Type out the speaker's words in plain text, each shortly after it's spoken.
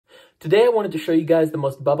Today I wanted to show you guys the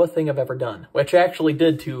most Bubba thing I've ever done, which I actually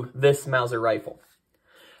did to this Mauser rifle.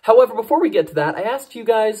 However, before we get to that, I asked you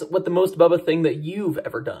guys what the most Bubba thing that you've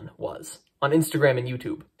ever done was on Instagram and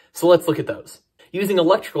YouTube. So let's look at those. Using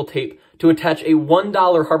electrical tape to attach a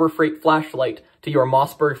 $1 Harbor Freight flashlight to your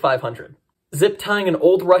Mossberg 500. Zip tying an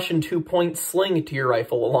old Russian 2-point sling to your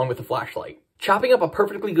rifle along with a flashlight. Chopping up a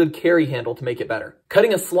perfectly good carry handle to make it better.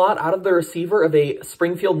 Cutting a slot out of the receiver of a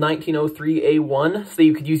Springfield 1903 A1 so that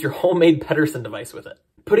you could use your homemade Pedersen device with it.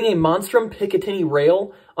 Putting a Monstrum Picatinny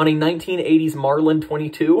rail on a 1980s Marlin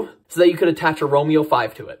 22 so that you could attach a Romeo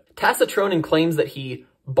 5 to it. Tassatronin claims that he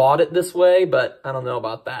bought it this way, but I don't know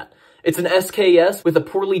about that. It's an SKS with a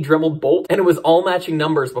poorly dremeled bolt, and it was all matching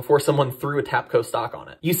numbers before someone threw a Tapco stock on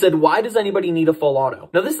it. You said, why does anybody need a full auto?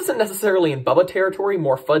 Now, this isn't necessarily in Bubba territory,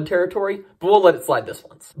 more FUD territory, but we'll let it slide this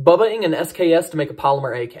once. Bubbaing an SKS to make a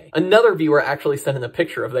polymer AK. Another viewer actually sent in a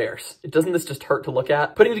picture of theirs. Doesn't this just hurt to look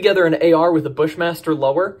at? Putting together an AR with a Bushmaster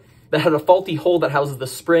lower that had a faulty hole that houses the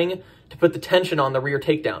spring to put the tension on the rear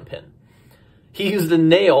takedown pin. He used a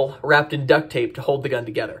nail wrapped in duct tape to hold the gun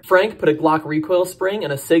together. Frank put a Glock recoil spring in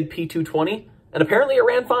a SIG P220, and apparently it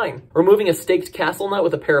ran fine. Removing a staked castle nut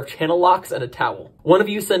with a pair of channel locks and a towel. One of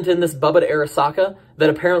you sent in this bubba'd Arasaka that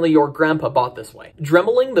apparently your grandpa bought this way.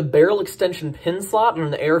 Dremeling the barrel extension pin slot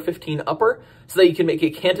on an AR-15 upper so that you can make a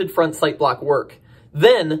canted front sight block work.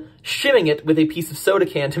 Then shimming it with a piece of soda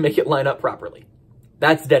can to make it line up properly.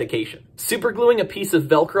 That's dedication. Supergluing a piece of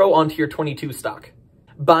Velcro onto your 22 stock.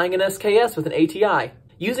 Buying an SKS with an ATI.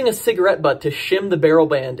 Using a cigarette butt to shim the barrel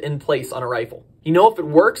band in place on a rifle. You know, if it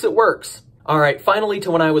works, it works. Alright, finally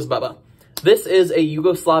to when I was Bubba. This is a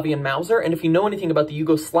Yugoslavian Mauser, and if you know anything about the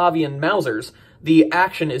Yugoslavian Mausers, the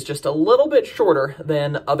action is just a little bit shorter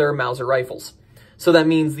than other Mauser rifles. So that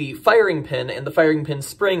means the firing pin and the firing pin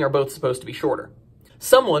spring are both supposed to be shorter.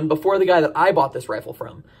 Someone, before the guy that I bought this rifle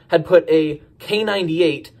from, had put a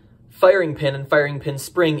K98 firing pin and firing pin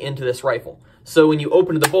spring into this rifle. So when you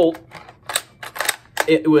opened the bolt,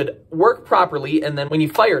 it would work properly, and then when you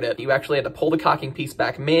fired it, you actually had to pull the cocking piece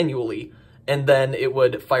back manually, and then it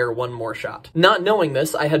would fire one more shot. Not knowing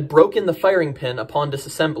this, I had broken the firing pin upon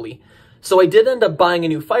disassembly, so I did end up buying a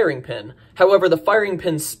new firing pin. However, the firing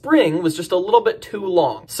pin spring was just a little bit too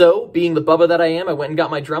long. So, being the Bubba that I am, I went and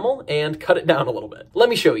got my Dremel and cut it down a little bit. Let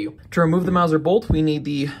me show you. To remove the Mauser bolt, we need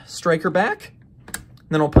the striker back.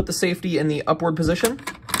 Then I'll put the safety in the upward position.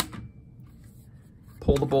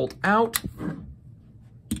 Pull the bolt out, and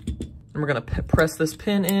we're going to press this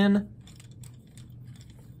pin in,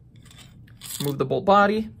 move the bolt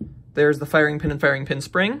body. There's the firing pin and firing pin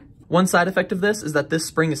spring. One side effect of this is that this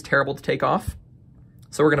spring is terrible to take off,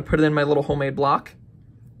 so we're going to put it in my little homemade block.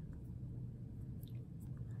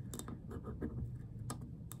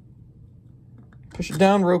 Push it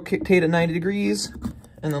down, rotate at 90 degrees,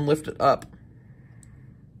 and then lift it up.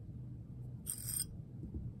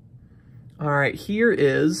 All right, here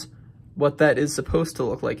is what that is supposed to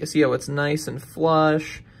look like. You see how it's nice and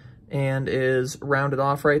flush and is rounded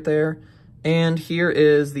off right there. And here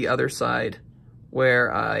is the other side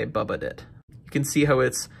where I bubba'd it. You can see how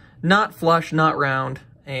it's not flush, not round,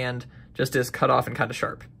 and just is cut off and kind of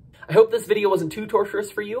sharp. I hope this video wasn't too torturous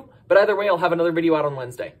for you, but either way, I'll have another video out on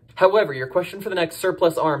Wednesday. However, your question for the next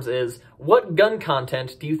Surplus Arms is, what gun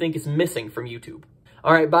content do you think is missing from YouTube?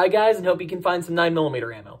 All right, bye guys, and hope you can find some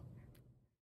 9mm ammo.